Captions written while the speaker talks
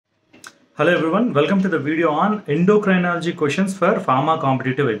Hello everyone, welcome to the video on endocrinology questions for pharma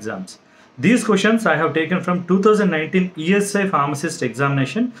competitive exams. These questions I have taken from 2019 ESI pharmacist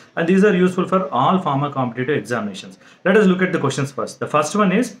examination and these are useful for all pharma competitive examinations. Let us look at the questions first. The first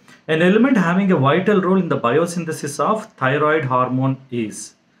one is, an element having a vital role in the biosynthesis of thyroid hormone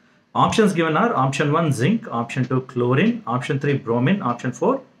is. Options given are option 1 zinc, option 2 chlorine, option 3 bromine, option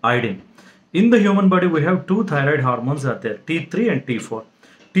 4 iodine. In the human body we have two thyroid hormones are there, T3 and T4.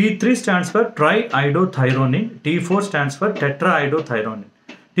 T3 stands for triiodothyronine, T4 stands for tetraiodothyronine.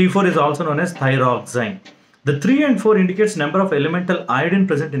 T4 is also known as thyroxine. The 3 and 4 indicates number of elemental iodine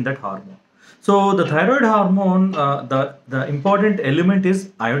present in that hormone. So the thyroid hormone, the important element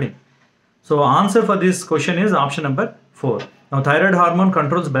is iodine. So answer for this question is option number 4. Now thyroid hormone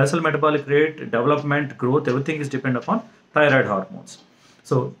controls basal metabolic rate, development, growth, everything is dependent upon thyroid hormones.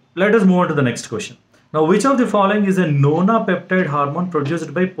 So let us move on to the next question. Now, which of the following is a Nona peptide hormone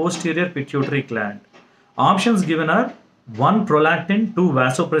produced by posterior pituitary gland? Options given are 1 prolactin, 2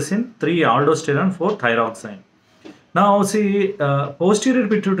 vasopressin, 3 aldosterone, 4 thyroxine. Now see, posterior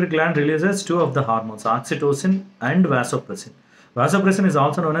pituitary gland releases two of the hormones, oxytocin and vasopressin. Vasopressin is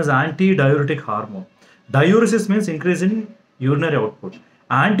also known as anti-diuretic hormone. Diuresis means increase in urinary output.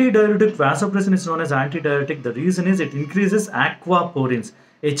 Anti-diuretic vasopressin is known as anti-diuretic. The reason is it increases aquaporins,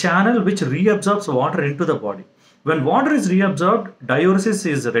 a channel which reabsorbs water into the body. When water is reabsorbed, diuresis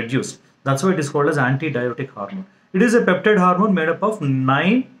is reduced. That's why it is called as anti-diuretic hormone. It is a peptide hormone made up of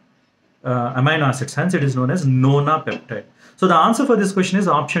 9 amino acids. Hence, it is known as Nona peptide. So the answer for this question is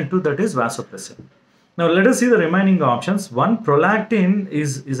option 2, that is vasopressin. Now let us see the remaining options. 1 prolactin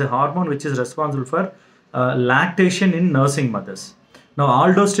is a hormone which is responsible for lactation in nursing mothers. Now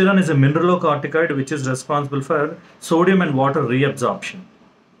aldosterone is a mineralocorticoid which is responsible for sodium and water reabsorption.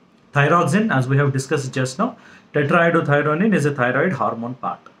 Thyroxine, as we have discussed just now, tetraiodothyronine is a thyroid hormone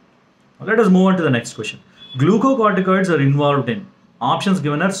part. Now let us move on to the next question. Glucocorticoids are involved in. Options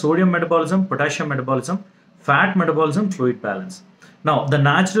given are sodium metabolism, potassium metabolism, fat metabolism, fluid balance. Now the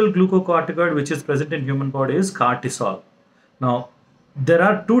natural glucocorticoid which is present in human body is cortisol. Now there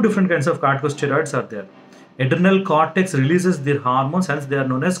are two different kinds of corticosteroids are there. Adrenal cortex releases their hormones, hence they are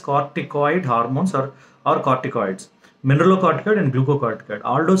known as corticoid hormones or corticoids. Mineralocorticoid and glucocorticoid.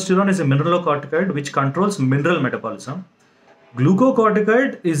 Aldosterone is a mineralocorticoid which controls mineral metabolism.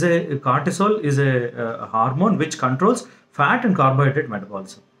 Glucocorticoid is cortisol is a hormone which controls fat and carbohydrate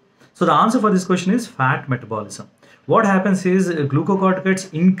metabolism. So the answer for this question is fat metabolism. What happens is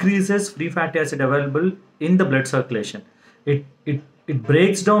glucocorticoids increases free fatty acid available in the blood circulation. It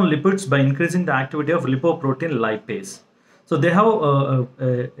breaks down lipids by increasing the activity of lipoprotein lipase. So they have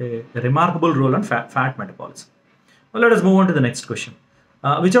a remarkable role on fat metabolism. Well, let us move on to the next question.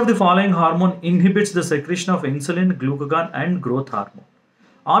 Which of the following hormone inhibits the secretion of insulin, glucagon and growth hormone?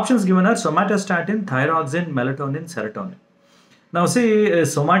 Options given are somatostatin, thyroxine, melatonin, serotonin. Now see,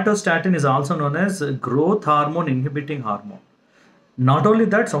 somatostatin is also known as growth hormone inhibiting hormone. Not only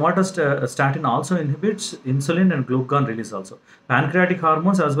that, somatostatin also inhibits insulin and glucagon release also. Pancreatic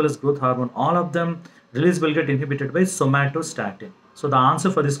hormones as well as growth hormone, all of them release will get inhibited by somatostatin. So the answer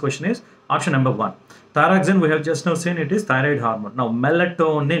for this question is option number 1. Thyroxine, we have just now seen it is thyroid hormone. Now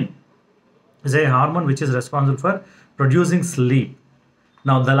melatonin is a hormone which is responsible for producing sleep.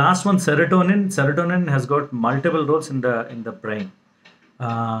 Now the last one, serotonin has got multiple roles in the brain.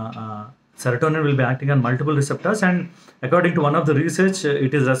 Serotonin will be acting on multiple receptors, and according to one of the research,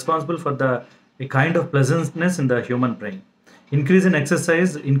 it is responsible for a kind of pleasantness in the human brain. Increase in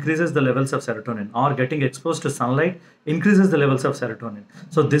exercise increases the levels of serotonin, or getting exposed to sunlight increases the levels of serotonin.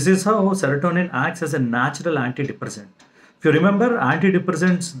 So this is how serotonin acts as a natural antidepressant. If you remember,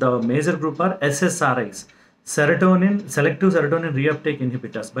 antidepressants, the major group are SSRIs, selective serotonin reuptake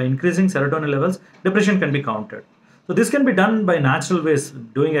inhibitors. By increasing serotonin levels, depression can be countered. So this can be done by natural ways,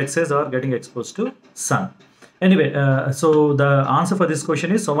 doing exercise or getting exposed to sun. Anyway, so the answer for this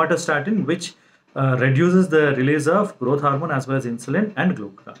question is somatostatin, which reduces the release of growth hormone as well as insulin and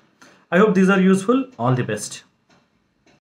glucagon. I hope these are useful. All the best.